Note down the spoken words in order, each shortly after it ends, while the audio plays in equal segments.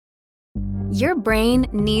Your brain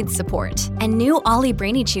needs support, and new Ollie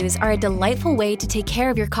Brainy Chews are a delightful way to take care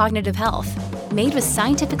of your cognitive health. Made with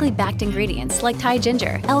scientifically backed ingredients like Thai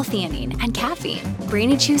ginger, L-theanine, and caffeine,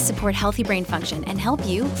 Brainy Chews support healthy brain function and help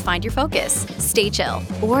you find your focus, stay chill,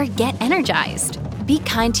 or get energized. Be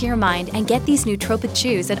kind to your mind and get these nootropic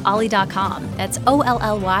chews at ollie.com. That's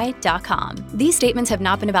OLLY.com. These statements have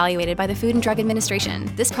not been evaluated by the Food and Drug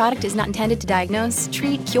Administration. This product is not intended to diagnose,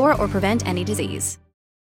 treat, cure, or prevent any disease.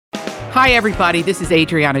 Hi, everybody. This is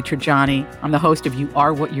Adriana Trajani. I'm the host of You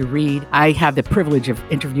Are What You Read. I have the privilege of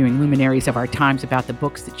interviewing luminaries of our times about the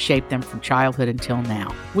books that shaped them from childhood until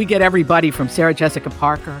now. We get everybody from Sarah Jessica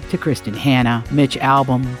Parker to Kristen Hanna, Mitch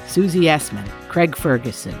Albom, Susie Essman, Craig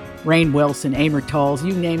Ferguson, Rainn Wilson, Amor Tolls,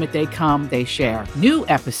 you name it, they come, they share. New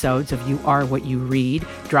episodes of You Are What You Read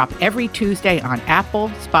drop every Tuesday on Apple,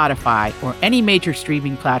 Spotify, or any major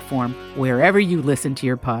streaming platform wherever you listen to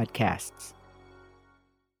your podcasts.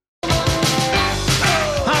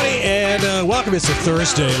 And welcome. It's a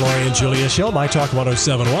Thursday, Lori and Julia show. My Talk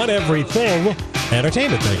 107.1, everything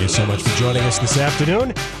entertainment. Thank you so much for joining us this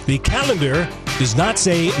afternoon. The calendar does not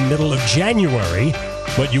say middle of January,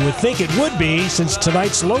 but you would think it would be since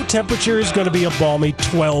tonight's low temperature is going to be a balmy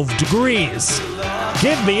 12 degrees.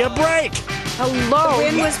 Give me a break. Hello. The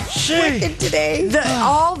wind was wicked today.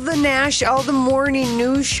 All the morning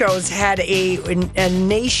news shows had a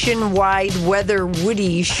nationwide weather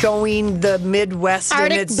woody showing the Midwest.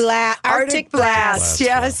 Arctic blast.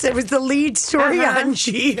 Yes, it was the lead story on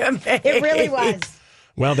GMA. It really was.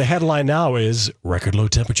 Well, the headline now is record low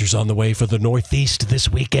temperatures on the way for the Northeast this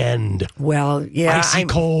weekend. Well, yeah. Icy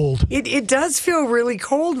cold. It does feel really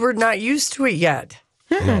cold. We're not used to it yet.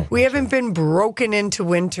 No. We haven't been broken into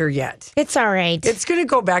winter yet. It's all right. It's going to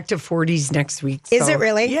go back to 40s next week. Is it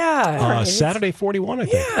really? Yeah. Saturday, 41, I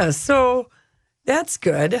think. Yeah, so that's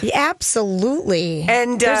good. Yeah, absolutely.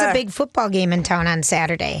 And there's a big football game in town on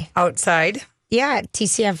Saturday. Outside? Yeah,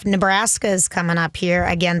 TCF Nebraska is coming up here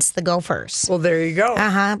against the Gophers. Well, there you go.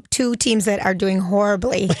 Two teams that are doing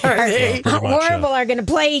horribly. Are they? Horrible are going to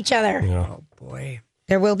play each other. Yeah. Oh, boy.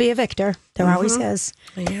 There will be a victor. There always is.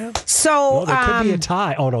 Yeah. So, Well, there could be a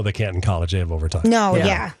tie. Oh, no, they can't in college. They have overtime. No,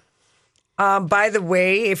 yeah. By the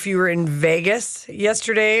way, if you were in Vegas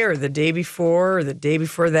yesterday or the day before or the day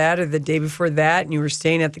before that or the day before that and you were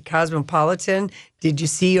staying at the Cosmopolitan, did you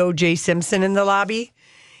see O.J. Simpson in the lobby?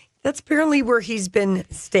 That's apparently where he's been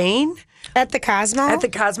staying. At the Cosmo? At the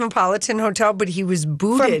Cosmopolitan Hotel, but he was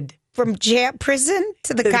booted. From prison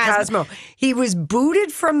to the Cosmo. He was booted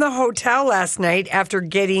from the hotel last night after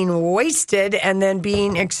getting wasted and then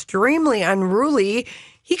being extremely unruly.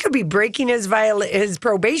 He could be breaking his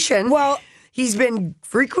probation. Well, he's been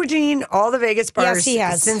frequenting all the Vegas bars Yes, he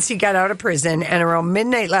has. since he got out of prison. And around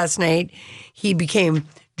midnight last night, he became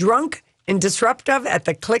drunk and disruptive at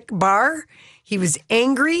the Click Bar. He was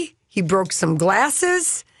angry. He broke some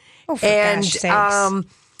glasses. Oh, for gosh sakes.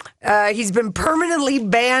 He's been permanently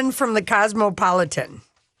banned from the Cosmopolitan.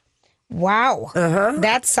 Wow.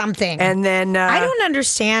 That's something. And then I don't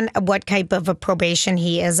understand what type of a probation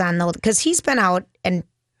he is on, though, because he's been out and.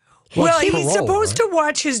 Well, he's parole, supposed to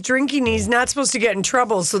watch his drinking. He's not supposed to get in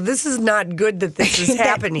trouble. So this is not good that this is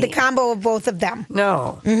happening. The combo of both of them.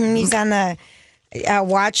 No. He's on the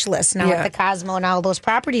watch list now at the Cosmo and all those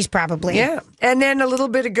properties, probably. Yeah. And then a little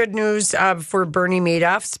bit of good news for Bernie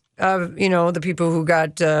Madoff. The people who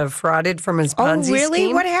got frauded from his Ponzi scheme. Oh,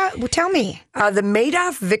 really? What happened? Tell me. The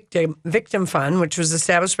Madoff Victim Fund, which was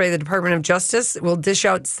established by the Department of Justice, will dish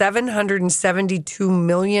out $772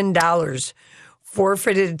 million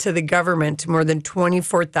forfeited to the government to more than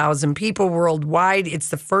 24,000 people worldwide. It's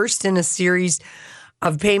the first in a series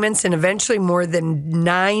of payments, and eventually more than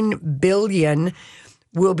 $9 billion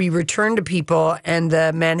will be returned to people. And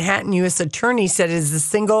the Manhattan U.S. Attorney said it is the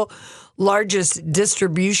single largest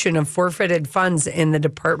distribution of forfeited funds in the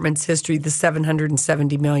department's history, the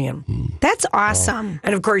 $770 million. That's awesome.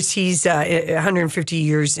 And of course, he's 150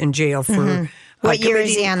 years in jail for What year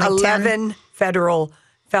is he on? Like 11 federal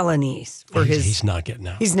felonies for his. He's not getting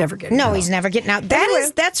out. He's never getting out. No, he's never getting out.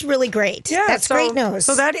 That's really great. Yeah, that's great news.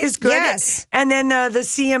 So that is good. Yes. And then the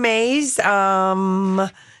CMAs.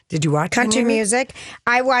 Did you watch Country any of it? music.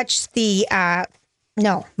 I watched the.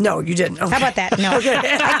 No. No, you didn't. Okay. How about that? No.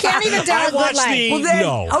 I can't even tell a good lie. Well, Then,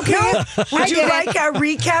 okay. Would you did it. like a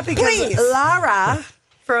recap? Because Please.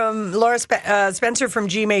 Laura Spencer from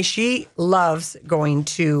GMA, she loves going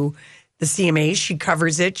to the CMAs. She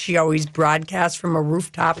covers it. She always broadcasts from a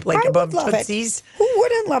rooftop, like I above would love Tootsie's. it. Who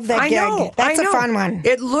wouldn't love that gig? That's I know. a fun one.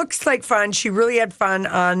 It looks like fun. She really had fun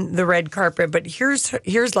on the red carpet. But here's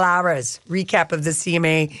Laura's recap of the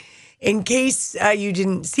CMA. In case you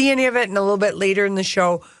didn't see any of it, and a little bit later in the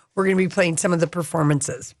show, we're going to be playing some of the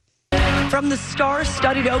performances. From the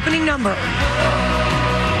star-studded opening number.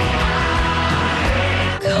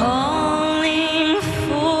 Calling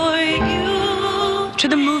for you. To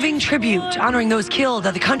the moving tribute honoring those killed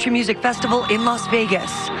at the Country Music Festival in Las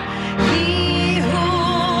Vegas.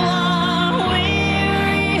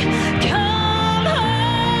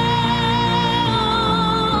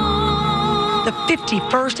 The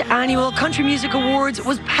 51st Annual Country Music Awards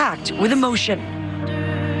was packed with emotion.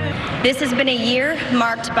 This has been a year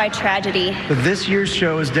marked by tragedy. This year's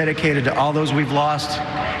show is dedicated to all those we've lost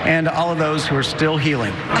and all of those who are still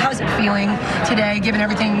healing. How's it feeling today, given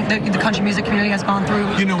everything the country music community has gone through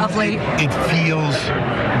of late? It feels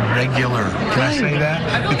regular. Can I say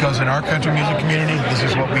that? Because in our country music community, this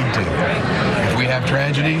is what we do. If we have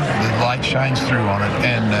tragedy, the light shines through on it,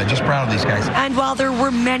 and just proud of these guys. And while there were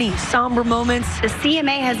many somber moments, The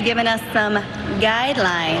CMA has given us some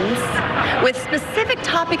guidelines with specific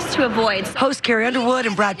topics to avoid. host Carrie Underwood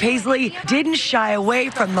and Brad Paisley didn't shy away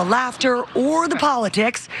from the laughter or the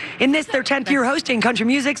politics in this, their 10th year hosting country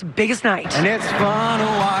music's biggest night. And it's fun to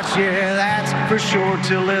watch, yeah, that's for sure,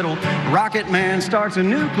 till little Rocket Man starts a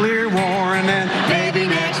nuclear war, and then maybe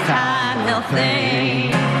next time he'll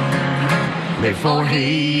think before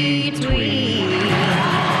he tweets.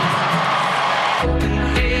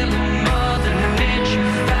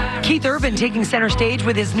 Keith Urban taking center stage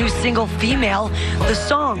with his new single, Female. The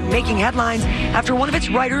song making headlines after one of its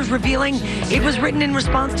writers revealing it was written in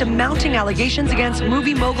response to mounting allegations against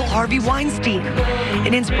movie mogul Harvey Weinstein.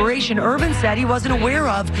 An inspiration Urban said he wasn't aware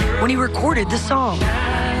of when he recorded the song.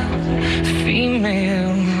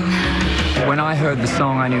 Female. When I heard the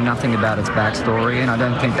song, I knew nothing about its backstory, and I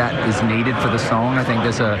don't think that is needed for the song. I think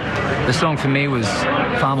the song for me was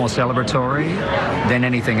far more celebratory than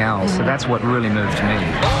anything else, so that's what really moved me.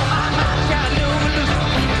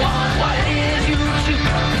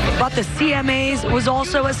 But the CMAs was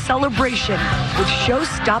also a celebration with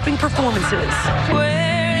show-stopping performances.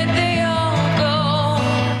 Where did they all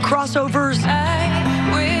go? Crossovers. I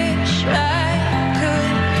wish I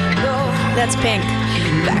could go. That's Pink.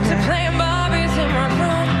 Back to playing Bobby's in my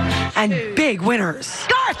room. And big winners.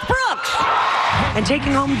 Garth Brooks! And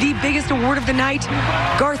taking home the biggest award of the night,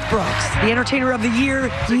 Garth Brooks, the Entertainer of the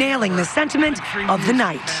Year, nailing the sentiment of the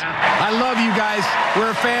night. I love you guys.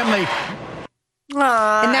 We're a family.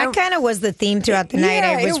 And that kind of was the theme throughout the night.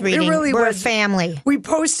 I was reading. It really We're was. a family. We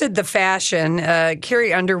posted the fashion.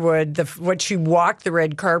 Carrie Underwood, what she walked the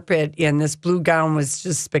red carpet in, this blue gown was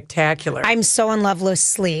just spectacular. I'm so in love with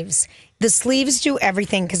sleeves. The sleeves do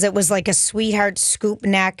everything because it was like a sweetheart scoop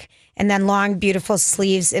neck and then long, beautiful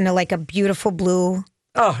sleeves in a beautiful blue.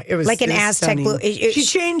 Oh, it was like an Aztec stunning. blue. She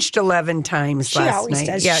changed 11 times She last always night.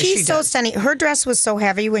 does. Yeah, She's she so does. stunning. Her dress was so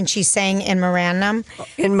heavy when she sang in Memorandum.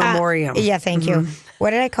 In Memoriam. Yeah, thank you. What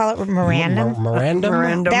did I call it? Memorandum?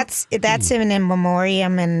 Miranda? That's in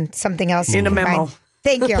Memoriam and something else. In a memo.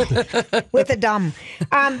 Thank you. With a dumb.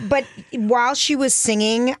 But while she was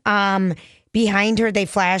singing, behind her, they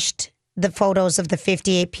flashed the photos of the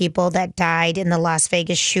 58 people that died in the Las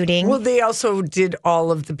Vegas shooting. Well, they also did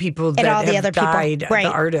all of the people that all the have other people. died, Right.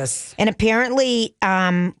 the artists. And apparently,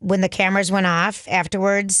 when the cameras went off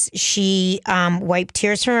afterwards, she wiped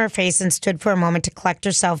tears from her face and stood for a moment to collect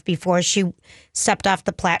herself before she stepped off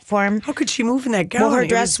the platform. How could she move in that gown? Well, her It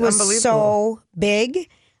dress was unbelievable. so big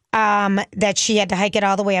that she had to hike it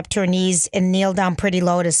all the way up to her knees and kneel down pretty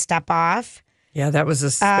low to step off. Yeah, that was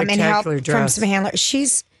a And help spectacular from dress. some handlers.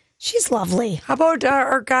 She's lovely. How about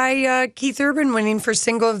our guy Keith Urban winning for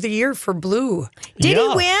Single of the Year for Blue? Did he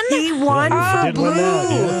win? He won for did win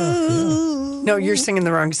Blue. that, No, you're singing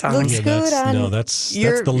the wrong song. Looks good on. That's the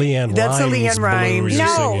You're- Leanne that's the Rimes. Leanne Rimes. Blues you're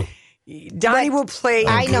No. singing. Donnie will play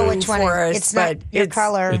I know Blue which one. for us, It's not but your it's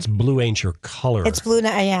color. It's blue ain't your color. It's blue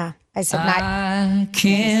now. Yeah, I said not. I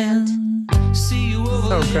can see you over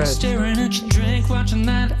So there good. staring at your drink, watching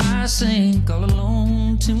that I sink all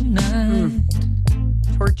alone tonight.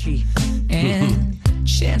 Torchy. And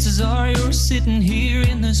chances are you're sitting here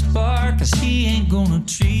in this bar, 'cause he ain't gonna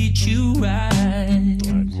treat you right.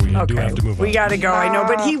 We do have to move on. We got to go. I know,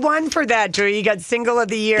 but he won for that, Joey. He got Single of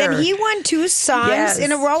the Year. Then he won 2 songs Yes.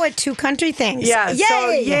 in a row at 2 country things. Yeah, Yay!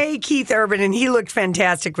 so yay, Keith Urban. And he looked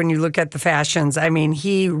fantastic when you look at the fashions. I mean,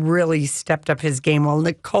 he really stepped up his game while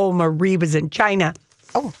Nicole Marie was in China.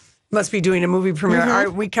 Oh. Must be doing a movie premiere. Mm-hmm. All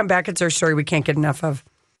right, we come back. It's our story we can't get enough of.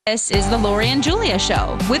 This is the Lori and Julia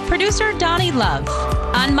Show with producer Donnie Love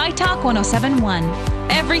on My Talk 107.1.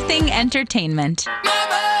 Everything Entertainment.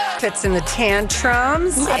 Fits in the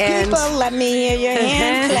tantrums. My and people, let me hear your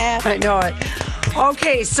hand clap. I know it.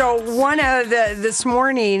 Okay, so this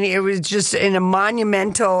morning, it was just in a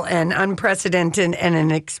monumental and unprecedented and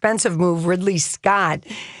an expensive move. Ridley Scott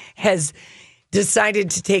has decided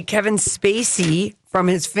to take Kevin Spacey from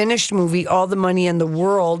his finished movie, All the Money in the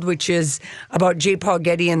World, which is about J. Paul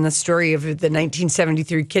Getty and the story of the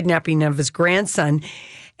 1973 kidnapping of his grandson,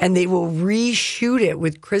 and they will reshoot it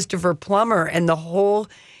with Christopher Plummer, and the whole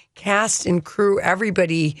cast and crew,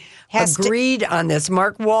 everybody agreed on this.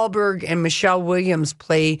 Mark Wahlberg and Michelle Williams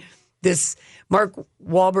play this. Mark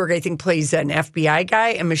Wahlberg, I think, plays an FBI guy,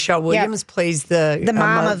 and Michelle Williams plays the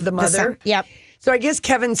mom of the mother. Yep. So I guess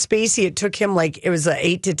Kevin Spacey, it took him it was an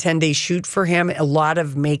 8 to 10 day shoot for him, a lot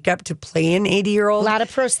of makeup to play an 80-year-old. A lot of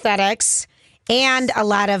prosthetics. And a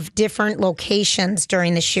lot of different locations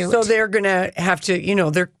during the shoot. So they're going to have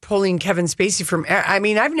to, they're pulling Kevin Spacey from. I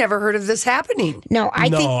mean, I've never heard of this happening.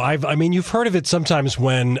 I mean, you've heard of it sometimes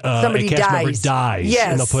when somebody a cast member dies.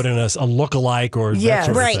 Yes. And they'll put in a lookalike or that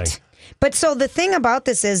sort of thing. But so the thing about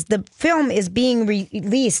this is the film is being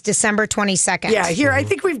released December 22nd. Yeah, here, I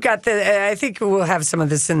think we've got I think we'll have some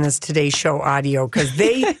of this in this Today Show audio because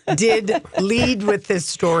they did lead with this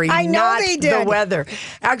story. I know not they did. The weather.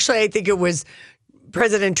 Actually, I think it was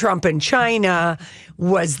President Trump in China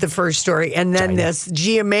was the first story. And then this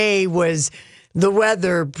GMA was the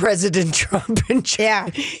weather, President Trump in China.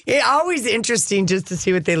 Yeah. Always interesting just to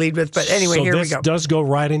see what they lead with. But anyway, here we go. This does go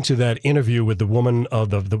right into that interview with the woman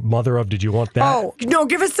of the mother of, did you want that? Oh, no,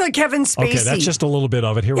 give us the Kevin Spacey. Okay, that's just a little bit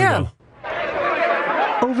of it. Here we go.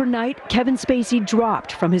 Overnight, Kevin Spacey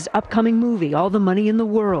dropped from his upcoming movie, All the Money in the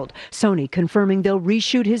World. Sony confirming they'll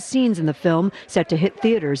reshoot his scenes in the film, set to hit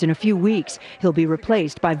theaters in a few weeks. He'll be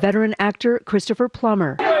replaced by veteran actor Christopher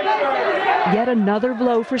Plummer. Yet another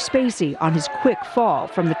blow for Spacey on his quick fall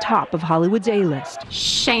from the top of Hollywood's A-list.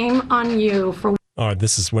 Shame on you for... All right,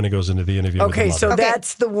 this is when it goes into the interview. Okay, with the so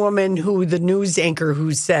that's the woman the news anchor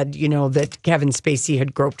who said, that Kevin Spacey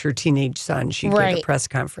had groped her teenage son. She gave a press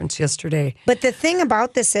conference yesterday. But the thing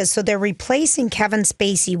about this is, so they're replacing Kevin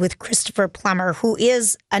Spacey with Christopher Plummer, who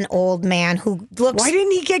is an old man who looks... Why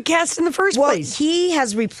didn't he get cast in the first place? He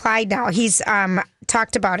has replied now. He's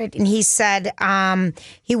talked about it, and he said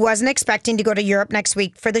he wasn't expecting to go to Europe next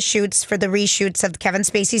week for the reshoots of the Kevin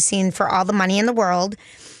Spacey scene for All the Money in the World.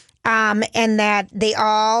 And that they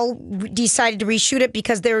all decided to reshoot it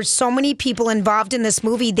because there are so many people involved in this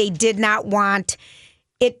movie. They did not want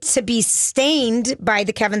it to be stained by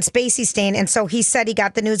the Kevin Spacey stain. And so he said he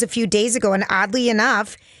got the news a few days ago. And oddly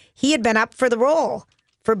enough, he had been up for the role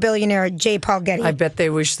for billionaire J. Paul Getty. I bet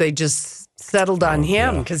they wish they just settled on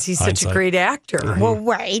him because he's such a great actor. Mm-hmm. Well,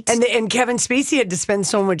 right. And Kevin Spacey had to spend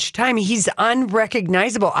so much time. He's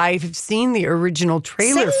unrecognizable. I've seen the original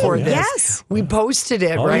trailer for this. Yes. We posted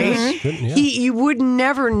it, right? Yes. Yeah. You would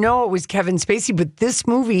never know it was Kevin Spacey, but this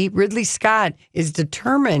movie, Ridley Scott, is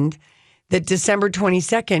determined that December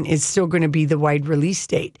 22nd is still going to be the wide release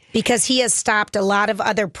date. Because he has stopped a lot of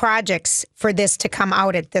other projects for this to come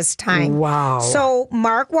out at this time. Wow. So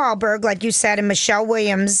Mark Wahlberg, like you said, and Michelle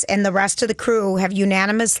Williams and the rest of the crew have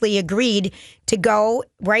unanimously agreed to go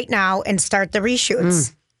right now and start the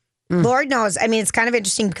reshoots. Lord knows. I mean, it's kind of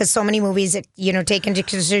interesting because so many movies that, take into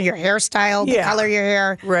consideration your hairstyle, the color of your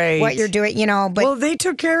hair, what you're doing, But well, they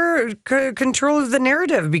took control of the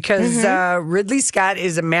narrative because Ridley Scott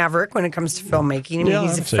is a maverick when it comes to filmmaking. I mean,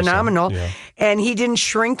 he's phenomenal. So. Yeah. And he didn't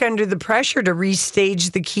shrink under the pressure to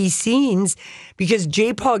restage the key scenes because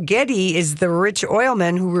J. Paul Getty is the rich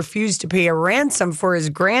oilman who refused to pay a ransom for his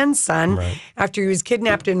grandson after he was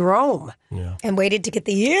kidnapped in Rome. Yeah. And waited to get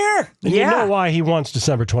the year. And you know why he wants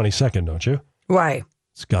December 22nd, don't you? Why?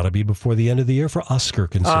 It's got to be before the end of the year for Oscar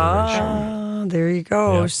consideration. Oh, there you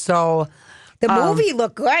go. Yeah. So the movie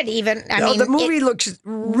looked good. Even the movie looks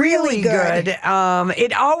really good.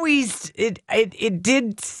 It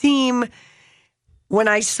did seem when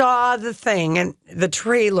I saw the thing and the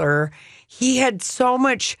trailer, he had so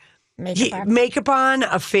much makeup on,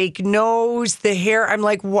 a fake nose, the hair. I'm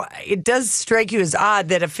like, what? It does strike you as odd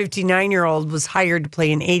that a 59-year-old was hired to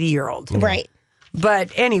play an 80-year-old. Right.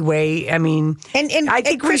 But anyway, I mean, and I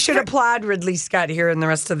think we should applaud Ridley Scott here and the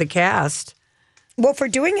rest of the cast. Well, for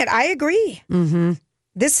doing it, I agree. Mm-hmm.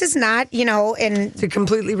 This is not, and to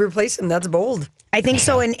completely replace him, that's bold. I think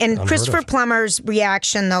so. And Christopher Plummer's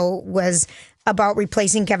reaction, though, was about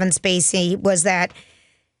replacing Kevin Spacey was that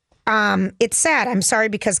it's sad. I'm sorry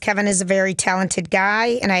because Kevin is a very talented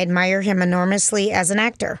guy, and I admire him enormously as an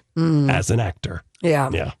actor. As an actor. Yeah.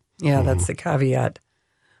 That's the caveat.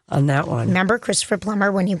 on that one. Remember Christopher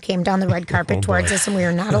Plummer when he came down the red carpet towards us and we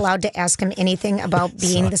were not allowed to ask him anything about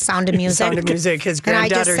being the Sound of Music? Sound of Music. His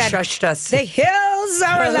granddaughter shushed us. The hills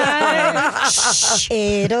are alive.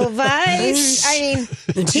 Edelweiss. I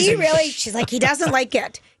mean, he really, she's like, he doesn't like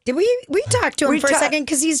it. Did we talked to him for a second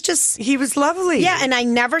because he was lovely. Yeah, and I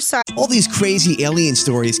never saw. All these crazy alien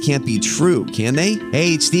stories can't be true, can they?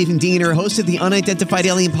 Hey, it's Stephen Diener, host of the Unidentified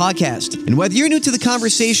Alien Podcast. And whether you're new to the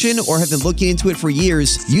conversation or have been looking into it for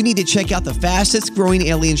years, you need to check out the fastest growing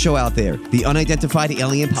alien show out there, the Unidentified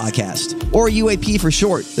Alien Podcast, or UAP for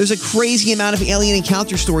short. There's a crazy amount of alien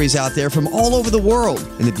encounter stories out there from all over the world.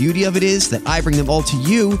 And the beauty of it is that I bring them all to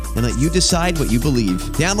you and let you decide what you believe.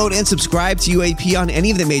 Download and subscribe to UAP on any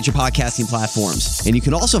of the major podcasting platforms. And you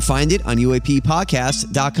can also find it on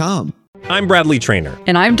UAPpodcast.com. I'm Bradley Trainer.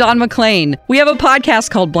 And I'm Don McClain. We have a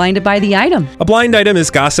podcast called Blinded by the Item. A blind item is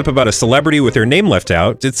gossip about a celebrity with their name left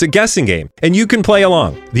out. It's a guessing game, and you can play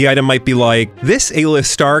along. The item might be like, this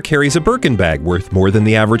A-list star carries a Birkin bag worth more than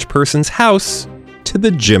the average person's house to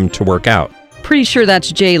the gym to work out. Pretty sure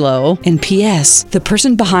that's J-Lo. And P.S. the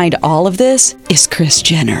person behind all of this is Kris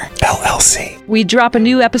Jenner, LLC. We drop a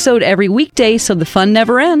new episode every weekday so the fun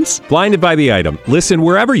never ends. Blinded by the Item. Listen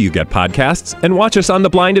wherever you get podcasts and watch us on the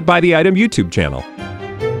Blinded by the Item YouTube channel.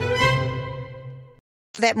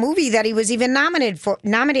 That movie that he was even nominated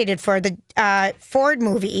for the Ford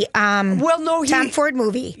movie. Tom Ford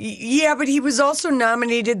movie. Yeah, but he was also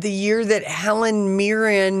nominated the year that Helen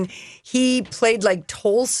Mirren, he played like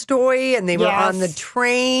Tolstoy, and they were on the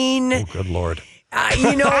train. Oh, good Lord.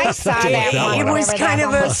 I saw that one. It was kind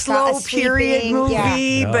of a slow period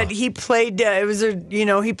movie, but he played.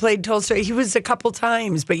 He played Tolstoy. He was a couple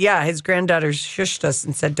times, but yeah, his granddaughter shushed us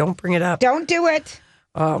and said, "Don't bring it up. Don't do it."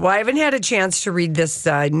 Well, I haven't had a chance to read this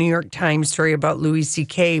New York Times story about Louis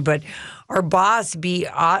C.K., but our boss, B.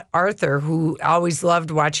 Arthur, who always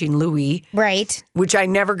loved watching Louis, right? Which I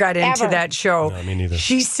never got into that show. No, me neither.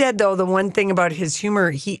 She said, though, the one thing about his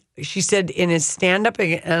humor, she said in his stand-up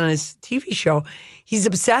and on his TV show, he's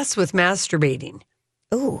obsessed with masturbating.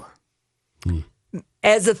 Ooh.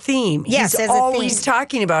 As a theme. Yes, he's as a always theme.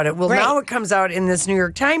 talking about it. Well, now it comes out in this New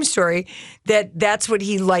York Times story that that's what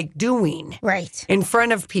he liked doing. Right. In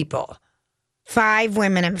front of people. 5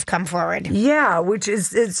 women have come forward. Yeah, which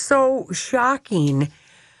is it's so shocking.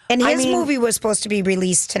 And his movie was supposed to be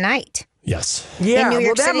released tonight. Yes. Yeah, in New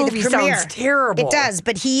York that City, movie the premiere. sounds terrible. It does,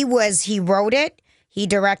 but he wrote it, he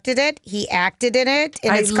directed it, he acted in it.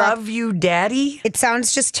 And I Love You, Daddy. It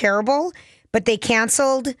sounds just terrible, but they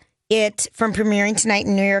canceled it from premiering tonight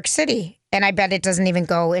in New York City. And I bet it doesn't even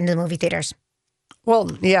go into the movie theaters. Well,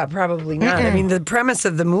 yeah, probably not. I mean, the premise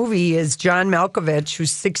of the movie is John Malkovich,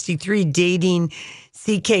 who's 63, dating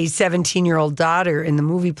CK's 17-year-old daughter in the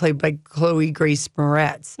movie played by Chloe Grace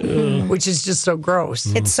Moretz, which is just so gross.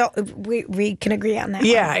 It's so, we can agree on that.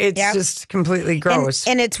 Yeah, one. it's just completely gross.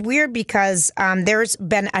 And it's weird because there's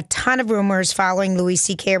been a ton of rumors following Louis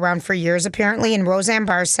C.K. around for years, apparently. And Roseanne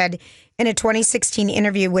Barr said in a 2016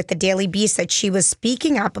 interview with the Daily Beast that she was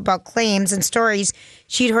speaking up about claims and stories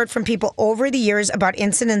she'd heard from people over the years about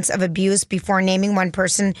incidents of abuse before naming one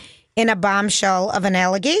person in a bombshell of an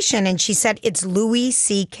allegation. And she said it's Louis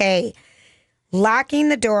C.K. locking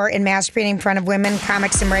the door and masturbating in front of women,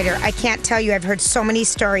 comics, and writer. I can't tell you, I've heard so many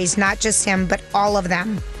stories, not just him, but all of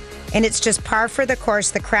them. And it's just par for the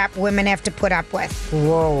course, the crap women have to put up with.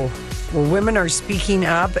 Whoa. Well, women are speaking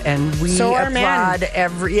up, and we applaud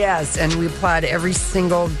we applaud every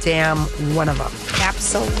single damn one of them.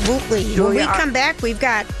 Absolutely. When we come back, we've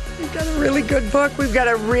got a really good book. We've got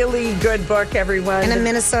a really good book, everyone. And a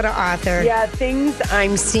Minnesota author. Yeah, Things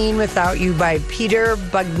I'm Seeing Without You by Peter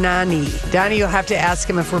Bugnani. Donnie, you'll have to ask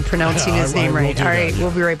him if we're pronouncing his name right. All right,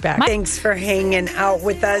 we'll be right back. Thanks for hanging out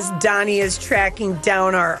with us. Donnie is tracking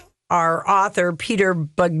down our author, Peter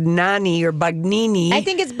Bugnani or Bugnini. I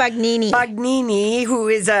think it's Bugnini. Bugnini, who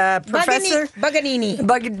is a professor.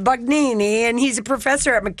 Bugnini, and he's a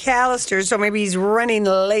professor at McAllister, so maybe he's running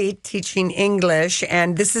late teaching English.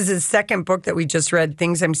 And this is his second book that we just read,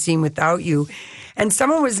 Things I'm Seeing Without You. And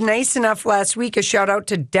someone was nice enough last week, a shout out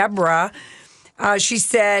to Deborah. She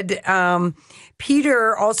said,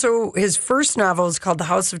 Peter, also, his first novel is called The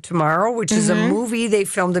House of Tomorrow, which is a movie they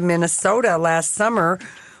filmed in Minnesota last summer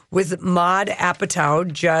with Maude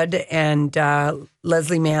Apatow, Judd and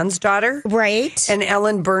Leslie Mann's daughter. Right. And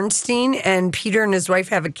Ellen Bernstein. And Peter and his wife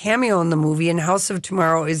have a cameo in the movie. And House of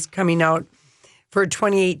Tomorrow is coming out for a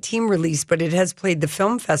 2018 release, but it has played the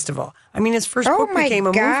film festival. I mean, his first book became a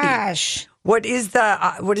movie. Oh, my gosh. What is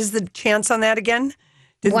the chance on that again?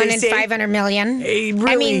 Did 1 they in say? 500 million.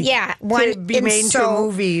 Really, I mean, yeah, to be made into a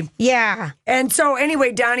movie. Yeah. And so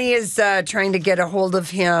anyway, Donnie is trying to get a hold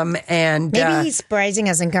of him, and Maybe he's surprising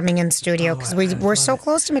us and coming in studio because we're so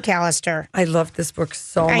close to McAllister. I love this book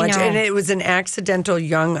so I much. know. And it was an accidental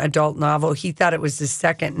young adult novel. He thought it was his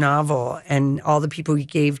second novel, and all the people he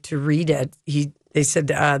gave to read it, they said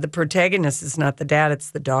the protagonist is not the dad,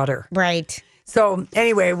 it's the daughter. Right. So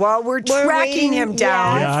anyway, while we're tracking him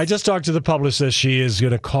down. Yeah, I just talked to the publicist. She is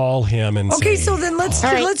going to call him and Okay, say, so then let's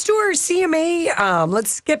do our CMA.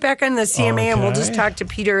 Let's get back on the CMA, and we'll just Okay. talk to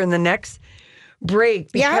Peter in the next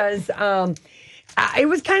break because it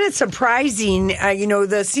was kind of surprising.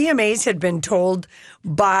 The CMAs had been told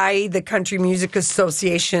by the Country Music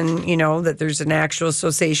Association, that there's an actual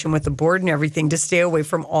association with the board and everything to stay away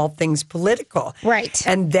from all things political. Right.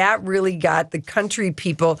 And that really got the country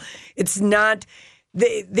people. It's not...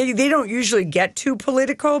 They don't usually get too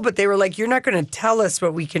political, but they were like, you're not going to tell us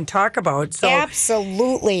what we can talk about. So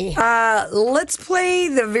Absolutely. let's play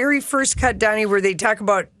the very first cut, Donnie, where they talk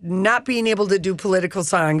about not being able to do political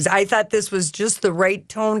songs. I thought this was just the right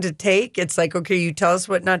tone to take. It's like, okay, you tell us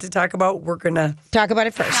what not to talk about. We're going to talk about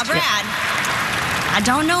it first. Now, Brad, I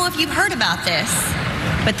don't know if you've heard about this,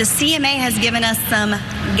 but the CMA has given us some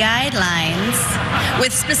guidelines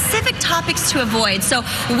with specific topics to avoid. So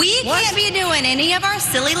we can't be doing any of our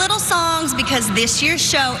silly little songs because this year's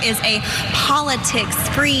show is a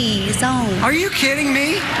politics-free zone. Are you kidding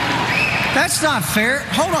me? That's not fair.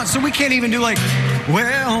 Hold on, so we can't even do like,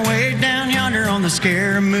 well, way down yonder on the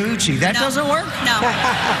Scaramucci. That doesn't work? No.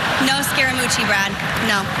 No Scaramucci, Brad.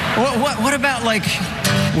 No. What about like,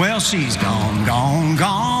 well, she's gone, gone,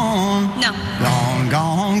 gone. No. Gone,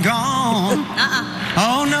 gone, gone.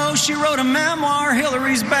 Oh no, she wrote a memoir,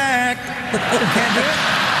 Hillary's back. Can't do it?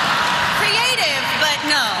 Creative, but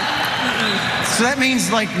no. So that means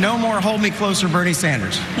like no more Hold Me Closer, Bernie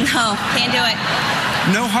Sanders. No, can't do it.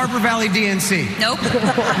 No Harper Valley DNC. Nope.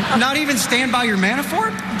 Not even Stand By Your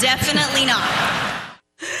Manafort? Definitely not.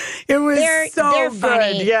 It was They're so good.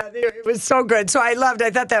 funny. Yeah, it was so good. So I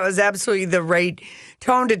thought that was absolutely the right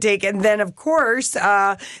tone to take. And then, of course,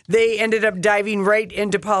 they ended up diving right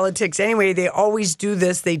into politics anyway. They always do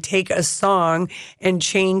this. They take a song and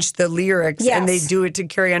change the lyrics. Yes. And they do it to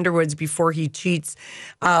Carrie Underwood's Before He Cheats.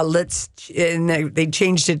 And they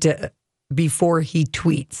changed it to Before He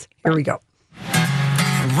Tweets. Here we go.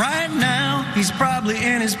 Right now, he's probably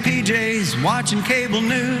in his PJs, watching cable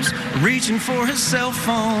news, reaching for his cell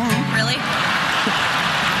phone. Really?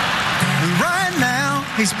 Right now,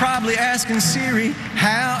 he's probably asking Siri,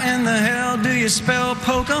 how in the hell do you spell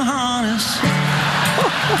Pocahontas?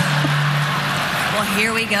 Well,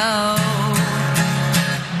 here we go.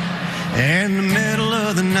 In the middle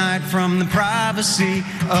of the night, from the privacy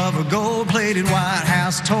of a gold-plated White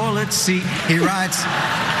House toilet seat, he writes,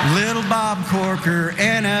 Little Bob Corker,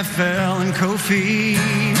 NFL, and Kofi.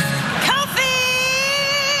 Kofi!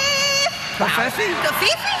 Kofefi?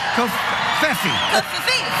 Kofifi? Kofefi.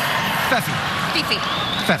 Kofifi. Fefi. Fifi.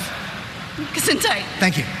 Fef. Gesundheit.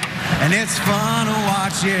 Thank you. And it's fun to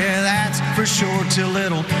watch, yeah, that's for sure, till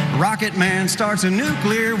little Rocket Man starts a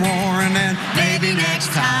nuclear war, and then Maybe next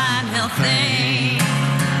time he'll think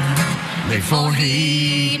before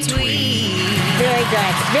he tweets. Very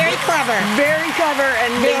good. Very clever. Very clever,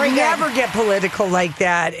 and Very they good. never get political like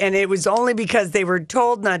that. And it was only because they were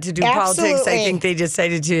told not to do politics. I Absolutely. think they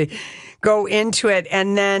decided to go into it.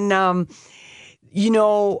 And then,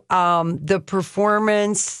 the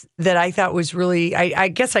performance that I thought was really, I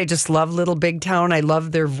guess I just love Little Big Town. I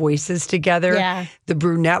love their voices together. Yeah. The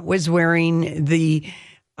brunette was wearing the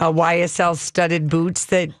YSL studded boots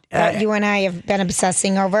that you and I have been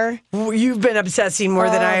obsessing over. you've been obsessing more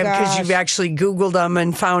than Oh, I have because gosh. you've actually Googled them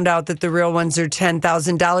and found out that the real ones are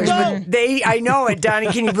 $10,000. But I know it, Donnie,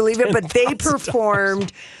 can you believe it? But they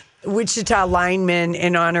performed Wichita Lineman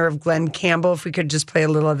in honor of Glenn Campbell. If we could just play a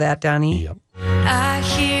little of that, Donnie. Yep. I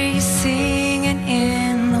hear you singing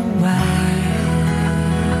in the wilds.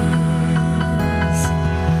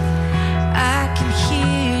 I can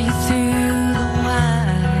hear you through the wire.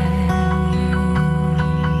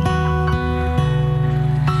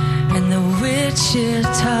 And the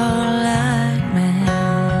Wichita lineman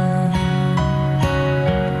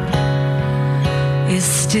is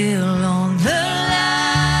still on the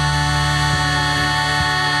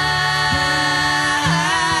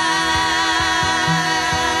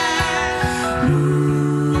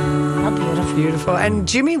Beautiful. And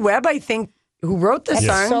Jimmy Webb, I think, who wrote the That's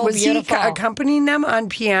song, so was beautiful. he accompanying them on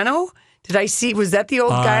piano? Did I see? Was that the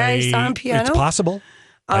old guy I saw on piano? It's possible.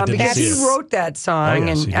 I didn't because see he it. wrote that song. Oh,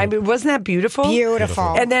 yes, he and I did. mean, wasn't that beautiful?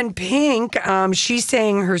 Beautiful. And then Pink, she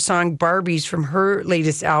sang her song Barbies from her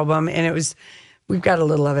latest album, and we've got a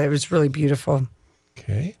little of it. It was really beautiful.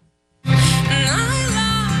 Okay.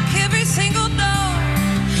 Every single door,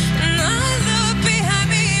 and I look behind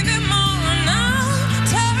me even more. Now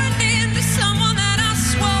turned into someone that I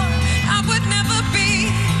swore I would never be.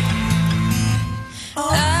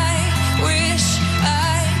 I wish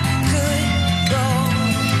I could go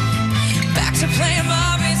back to playing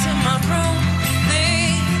Barbies in my room.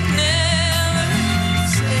 They never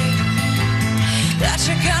say that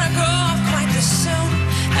you gotta grow up quite this soon.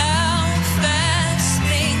 How fast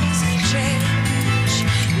things change.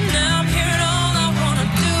 Now I'm hearing all I wanna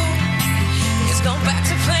do is go back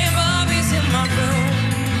to playing Barbies in my room.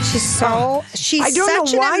 She's I don't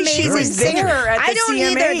such know an why amazing she was singer. there at the I don't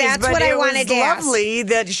CMAs, either. That's but what I it wanted to was ask. lovely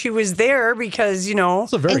that she was there because,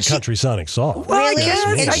 It's a very country sounding song. Well, I Really? guess-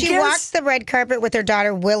 And I she guess- walked the red carpet with her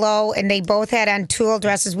daughter Willow, and they both had on tulle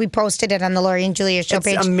dresses. We posted it on the Lori and Julia show It's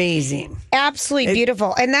page. amazing. Absolutely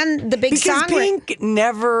beautiful. And then the big Because song. Pink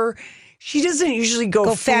she doesn't usually go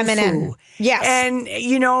foo-foo. feminine. Yes. And,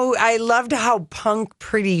 I loved how punk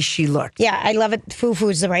pretty she looked. Yeah, I love it.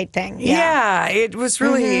 Foo-foo's the right thing. Yeah, it was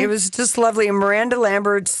really, it was just lovely. And Miranda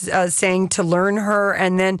Lambert sang To Learn Her.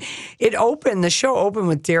 And then the show opened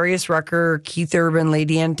with Darius Rucker, Keith Urban,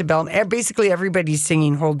 Lady Antebellum. Basically, everybody's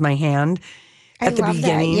singing Hold My Hand at the love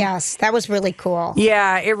beginning. That. Yes, that was really cool.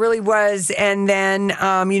 Yeah, it really was. And then,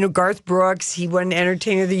 Garth Brooks, he won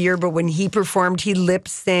Entertainer of the Year, but when he performed, he lip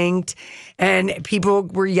synced and people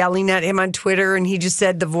were yelling at him on Twitter. And he just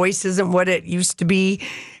said the voice isn't what it used to be.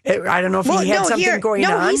 I don't know if he had something going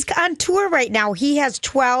on. No, he's on tour right now. He has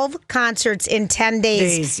 12 concerts in 10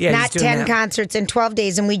 days, Yeah, not he's doing 10 that. concerts in 12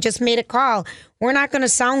 days. And we just made a call. We're not going to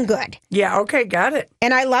sound good. Yeah, okay, got it.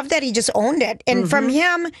 And I love that he just owned it. And from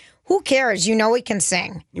him, who cares? He can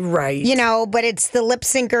sing. Right. But it's the lip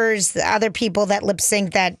syncers, the other people that lip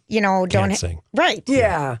sync that, don't Can't sing. Right.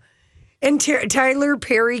 Yeah. And Tyler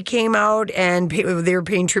Perry came out and they were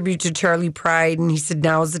paying tribute to Charlie Pride. And he said,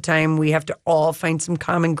 now's the time we have to all find some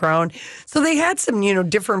common ground. So they had some,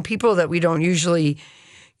 different people that we don't usually,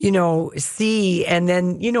 see. And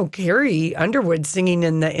then, Carrie Underwood singing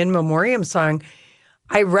in the In Memoriam song.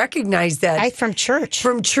 I recognize that from church.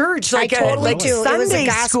 From church, I totally do. It was a Sunday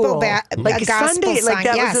gospel school, a gospel Sunday, song, like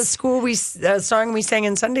that yes. was a school song we sang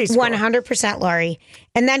in Sunday school. 100%, Laurie.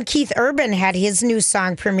 And then Keith Urban had his new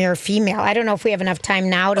song premiere, Female. I don't know if we have enough time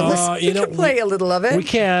now to listen. You can play a little of it. We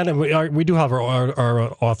can, and we do have our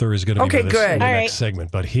author is going to be Okay, with us good. in the All next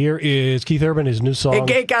segment. But here is Keith Urban, his new song.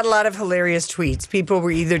 It got a lot of hilarious tweets. People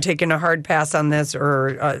were either taking a hard pass on this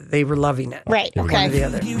or they were loving it. Right, One or the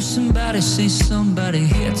other. Hear somebody say somebody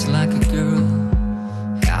hits like a girl.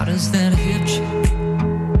 How does that hit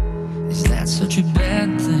you? Is that such a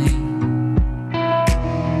bad thing?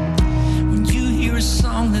 When you hear a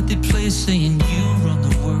song that they play saying you run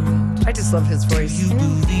the world, I just love his voice. You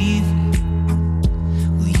believe it?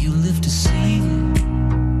 Will you live to see it?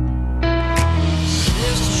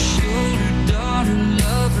 Sister, shoulder, daughter,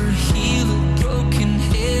 lover, healer, broken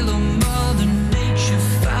halo, mother nature,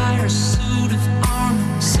 fire, suit of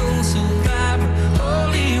armor, soul survivor,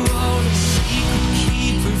 holy water, secret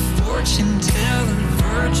keeper, fortune teller,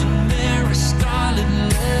 Virgin Mary, scarlet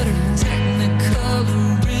letter,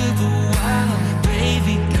 technicolor, river, wild,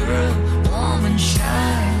 baby girl, woman,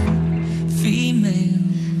 child, female.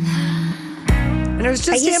 And it was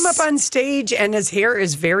just him up on stage, and his hair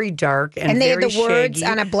is very dark and they had very the words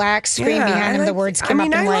shaggy. on a black screen Yeah, behind him. The words came up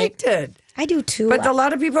in I white. liked it. I do too. But a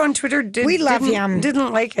lot of people on Twitter didn't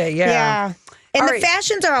like it. Yeah. And All the right.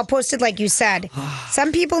 fashions are all posted, like you said.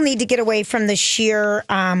 Some people need to get away from the sheer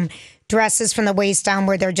dresses from the waist down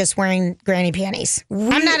where they're just wearing granny panties.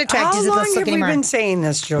 I'm not attracted How to this long look have anymore. we been saying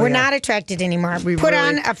this, Julia? We're not attracted anymore. Put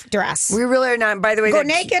on a dress. We really are not. By the way, Go that-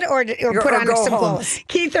 naked or put on go some home. clothes.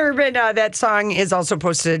 Keith Urban, that song is also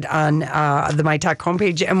posted on the My Talk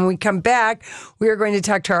homepage. And when we come back, we are going to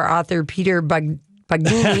talk to our author, Peter Bagnani.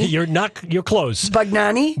 You're close.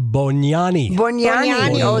 Bagnani? Boniani.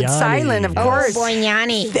 Boniani. Oh, it's silent, of course.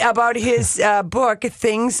 Boniani. About his book,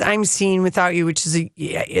 Things I'm Seeing Without You, which is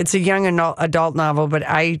it's a young adult novel, but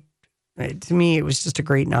to me, it was just a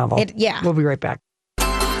great novel. Yeah. We'll be right back.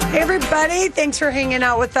 Hey, everybody. Thanks for hanging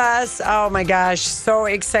out with us. Oh, my gosh. So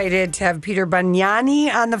excited to have Peter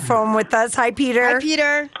Bagnani on the phone with us. Hi, Peter. Hi,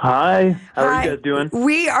 Peter. Hi. How are you guys doing?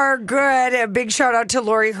 We are good. A big shout out to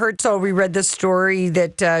Lori Herzl. We read the story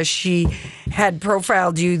that she had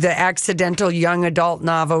profiled you, the accidental young adult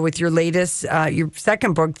novel with your latest, your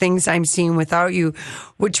second book, Things I'm Seeing Without You,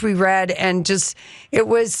 which we read. And just, it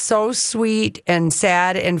was so sweet and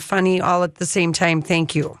sad and funny all at the same time.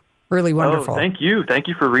 Thank you. Really wonderful. Oh, thank you. Thank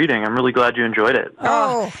you for reading. I'm really glad you enjoyed it.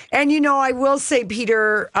 Oh, and I will say,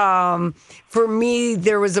 Peter, for me,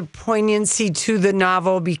 there was a poignancy to the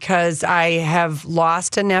novel because I have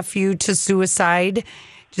lost a nephew to suicide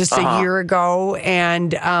just a year ago.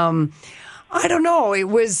 And I don't know,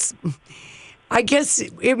 I guess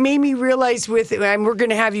it made me realize and we're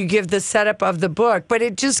going to have you give the setup of the book, but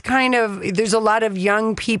it just there's a lot of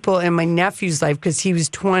young people in my nephew's life because he was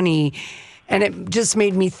 20. And it just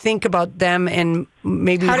made me think about them and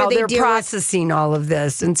maybe how they're processing all of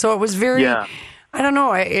this. And so it was very, I don't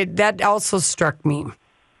know, that also struck me.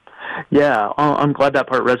 Yeah, I'm glad that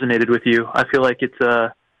part resonated with you. I feel like it's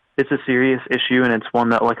a serious issue, and it's one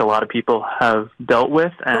that like a lot of people have dealt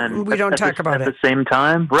with. And we don't talk about it. At the same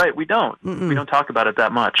time, right, we don't. Mm-mm. We don't talk about it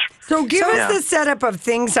that much. So give us the setup of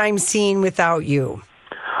Things I'm Seeing Without You.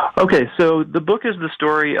 Okay, so the book is the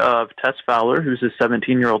story of Tess Fowler, who's a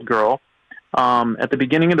 17-year-old girl. At the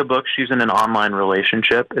beginning of the book, she's in an online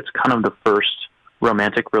relationship. It's kind of the first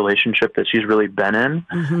romantic relationship that she's really been in.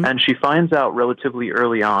 Mm-hmm. And she finds out relatively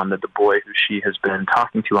early on that the boy who she has been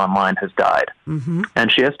talking to online has died. Mm-hmm.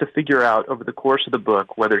 And she has to figure out over the course of the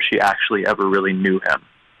book whether she actually ever really knew him.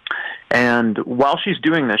 And while she's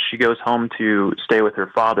doing this, she goes home to stay with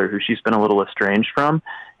her father, who she's been a little estranged from.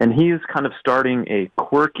 And he is kind of starting a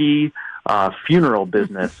quirky funeral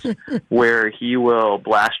business where he will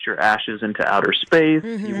blast your ashes into outer space.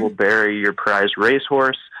 Mm-hmm. He will bury your prized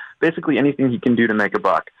racehorse, basically anything he can do to make a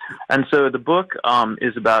buck. And so the book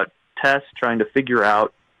is about Tess trying to figure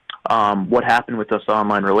out what happened with this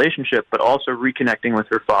online relationship, but also reconnecting with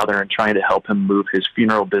her father and trying to help him move his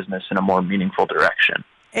funeral business in a more meaningful direction.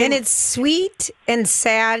 And it's sweet and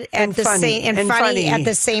sad at the same and funny at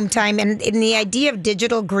the same time. And the idea of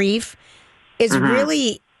digital grief is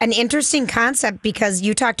really an interesting concept because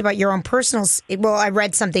you talked about your own personal. Well, I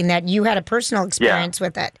read something that you had a personal experience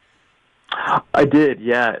with it. I did,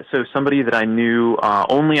 yeah. So somebody that I knew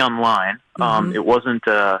only online. It wasn't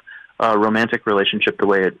a romantic relationship the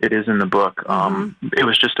way it is in the book. It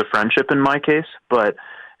was just a friendship in my case, but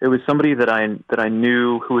it was somebody that I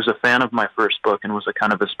knew who was a fan of my first book and was a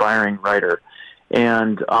kind of aspiring writer.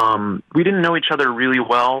 And we didn't know each other really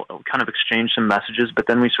well, kind of exchanged some messages, but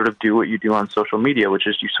then we sort of do what you do on social media, which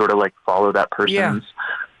is you sort of like follow that person's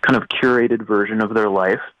kind of curated version of their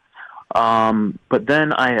life. But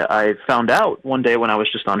then I found out one day when I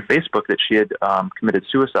was just on Facebook that she had committed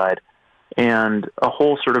suicide, and a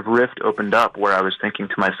whole sort of rift opened up where I was thinking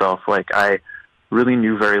to myself, like, I really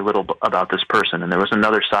knew very little about this person, and there was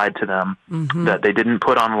another side to them that they didn't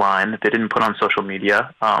put online, that they didn't put on social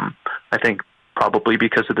media. I think probably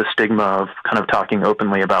because of the stigma of kind of talking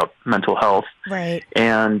openly about mental health. Right.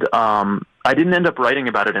 And I didn't end up writing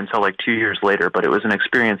about it until like 2 years later, but it was an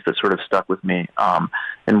experience that sort of stuck with me. And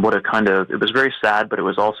it was very sad, but it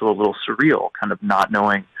was also a little surreal, kind of not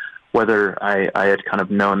knowing whether I had kind of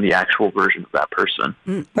known the actual version of that person.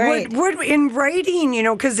 Right. What in writing,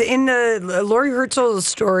 because in the Lori Herzl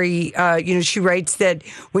story, she writes that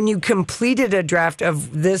when you completed a draft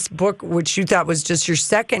of this book, which you thought was just your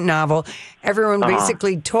second novel, everyone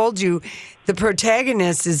basically told you the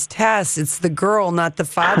protagonist is Tess. It's the girl, not the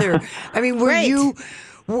father. I mean, were you...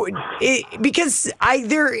 Because I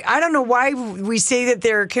don't know why we say that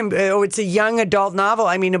it's a young adult novel.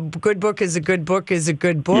 I mean, a good book is a good book is a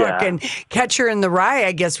good book, and Catcher in the Rye,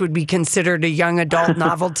 I guess, would be considered a young adult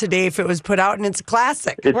novel today if it was put out, and it's a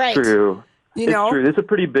classic. It's true. It's true. There's a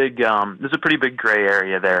pretty big gray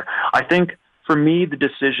area there. I think for me, the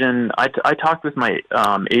decision. I talked with my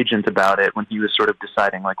agent about it when he was sort of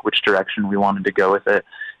deciding like which direction we wanted to go with it.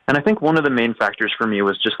 And I think one of the main factors for me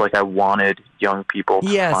was just like I wanted young people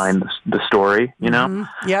to find the story, you know?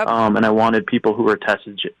 Yep. And I wanted people who were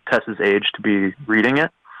Tess's age to be reading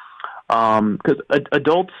it. Because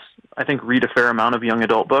adults, I think, read a fair amount of young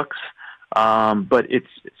adult books. But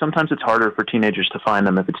sometimes it's harder for teenagers to find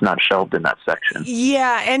them if it's not shelved in that section.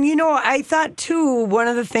 Yeah, and I thought too, one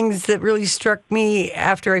of the things that really struck me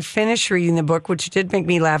after I finished reading the book, which did make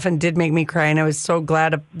me laugh and did make me cry, and I was so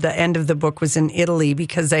glad the end of the book was in Italy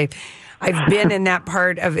because I've been in that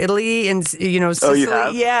part of Italy and Sicily. Oh, you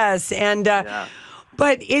have? Yes, and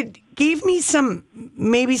but it gave me some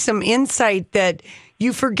insight that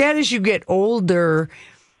you forget as you get older.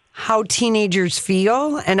 how teenagers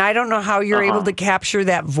feel, and I don't know how you're able to capture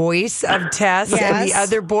that voice of Tess and the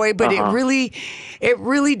other boy, but it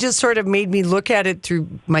really just sort of made me look at it through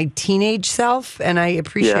my teenage self, and I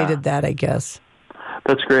appreciated that, I guess.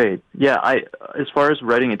 That's great. Yeah, as far as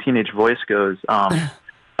writing a teenage voice goes, I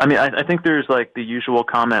mean, I think there's like the usual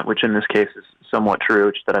comment, which in this case is somewhat true,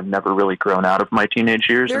 which is that I've never really grown out of my teenage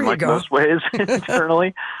years in like most ways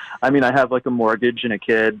internally. I mean, I have like a mortgage and a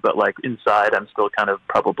kid, but like inside I'm still kind of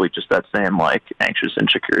probably just that same like anxious,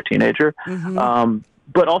 insecure teenager.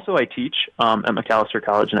 But also I teach at Macalester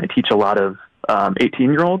College, and I teach a lot of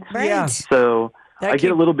 18-year-olds. Right. Yeah. So I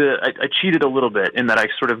get a little bit, I cheated a little bit in that I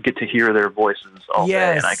sort of get to hear their voices all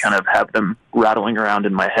day, and I kind of have them rattling around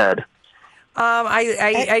in my head.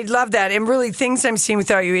 I love that, and really, Things I'm Seeing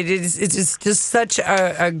Without You. It's just such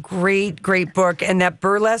a great book, and that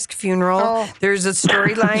burlesque funeral. There's a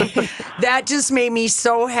storyline that just made me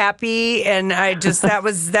so happy, and that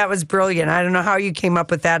was brilliant. I don't know how you came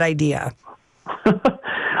up with that idea.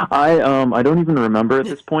 I don't even remember at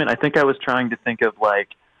this point. I think I was trying to think of like,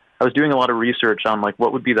 I was doing a lot of research on like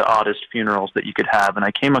what would be the oddest funerals that you could have, and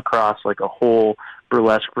I came across like a whole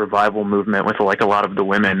burlesque revival movement with like a lot of the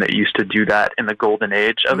women that used to do that in the golden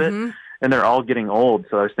age of it, and they're all getting old.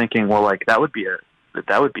 So I was thinking, well, like that would be an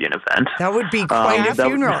event. That would be quite a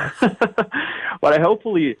funeral. But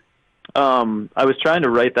I was trying to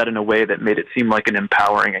write that in a way that made it seem like an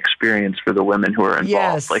empowering experience for the women who were involved.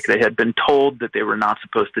 Yes. Like they had been told that they were not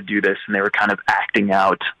supposed to do this, and they were kind of acting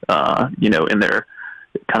out,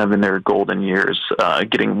 in their golden years,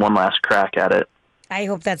 getting one last crack at it. I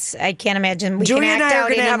hope I can't imagine we Julie can and act I are out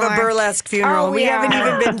going to have a anymore. burlesque funeral. We haven't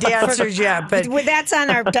even been dancers yet, but that's on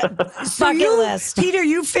our bucket list. Peter,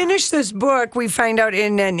 you finished this book. We find out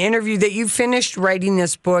in an interview that you finished writing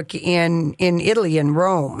this book in Italy, in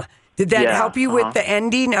Rome. Did that help you with the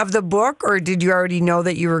ending of the book, or did you already know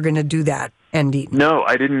that you were going to do that ending? No,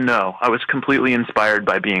 I didn't know. I was completely inspired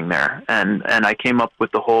by being there, and I came up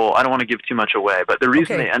with the whole. I don't want to give too much away, but the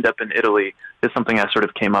reason they end up in Italy is something I sort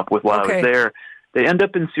of came up with while I was there. They end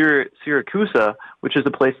up in Syracuse, which is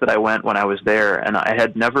a place that I went when I was there, and I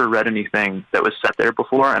had never read anything that was set there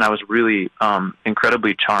before, and I was really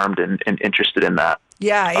incredibly charmed and interested in that.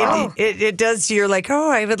 Yeah, it does. You're like,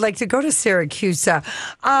 I would like to go to Syracuse.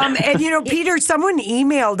 And, Peter, someone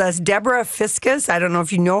emailed us, Deborah Fiskus. I don't know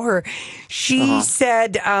if you know her. She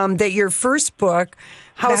said that your first book,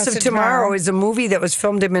 House of Tomorrow, is a movie that was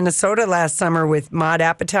filmed in Minnesota last summer with Maude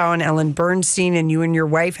Apatow and Ellen Bernstein, and you and your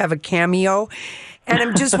wife have a cameo. And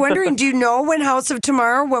I'm just wondering, do you know when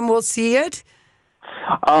when we'll see it?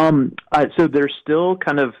 So they're still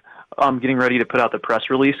kind of getting ready to put out the press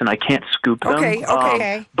release, and I can't scoop them.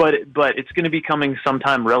 Okay. But it's going to be coming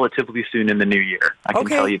sometime relatively soon in the new year. I can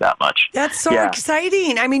tell you that much. That's so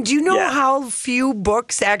exciting. I mean, do you know how few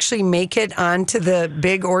books actually make it onto the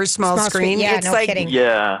big or small screen? Yeah, it's no like kidding.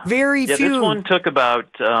 Very few. This one took about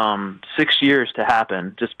 6 years to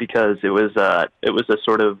happen, just because it was a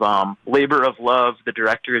sort of labor of love. The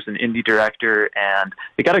director is an indie director, and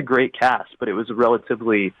it got a great cast, but it was a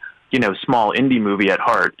relatively small indie movie at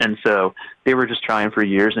heart. And so they were just trying for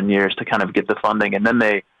years and years to kind of get the funding. And then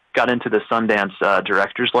they got into the Sundance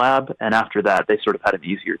Directors Lab. And after that, they sort of had an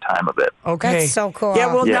easier time of it. Okay. That's so cool.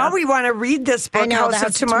 Yeah, well, now we want to read this book, House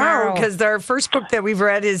of Tomorrow, because our first book that we've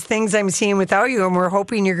read is Things I'm Seeing Without You. And we're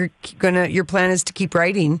hoping your plan is to keep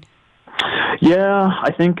writing. Yeah,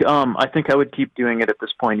 I think I would keep doing it at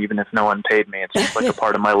this point, even if no one paid me. It's just like a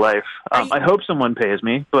part of my life. I hope someone pays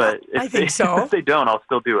me, but if they don't, I'll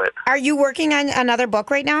still do it. Are you working on another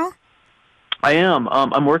book right now? I am.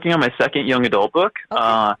 I'm working on my second young adult book.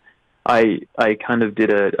 Okay. I kind of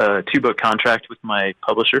did a 2-book contract with my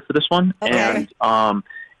publisher for this one, and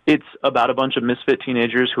it's about a bunch of misfit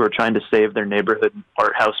teenagers who are trying to save their neighborhood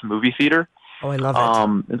art house movie theater. Oh, I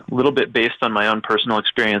love it. It's a little bit based on my own personal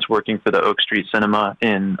experience working for the Oak Street Cinema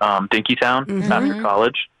in Dinkytown after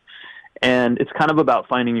college. And it's kind of about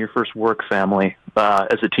finding your first work family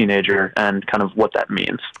as a teenager and kind of what that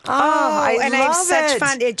means. I have such it.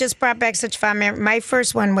 fun. It just brought back such fun. My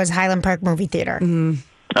first one was Highland Park Movie Theater.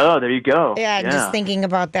 Oh, there you go. Yeah, just thinking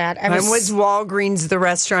about that. Mine was Walgreens, the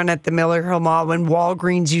restaurant at the Miller Hill Mall, when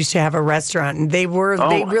Walgreens used to have a restaurant. And they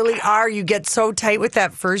really are. You get so tight with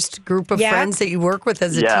that first group of friends that you work with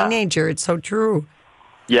as a teenager. It's so true.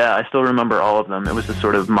 Yeah, I still remember all of them. It was a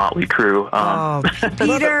sort of motley crew.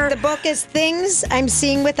 Peter, the book is Things I'm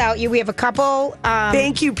Seeing Without You. We have a couple.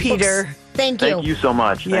 Thank you, Peter. Books. Thank you. Thank you so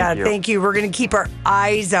much. Thank you. We're going to keep our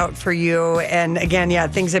eyes out for you. And again,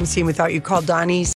 Things I'm Seeing Without You. Call Donnie.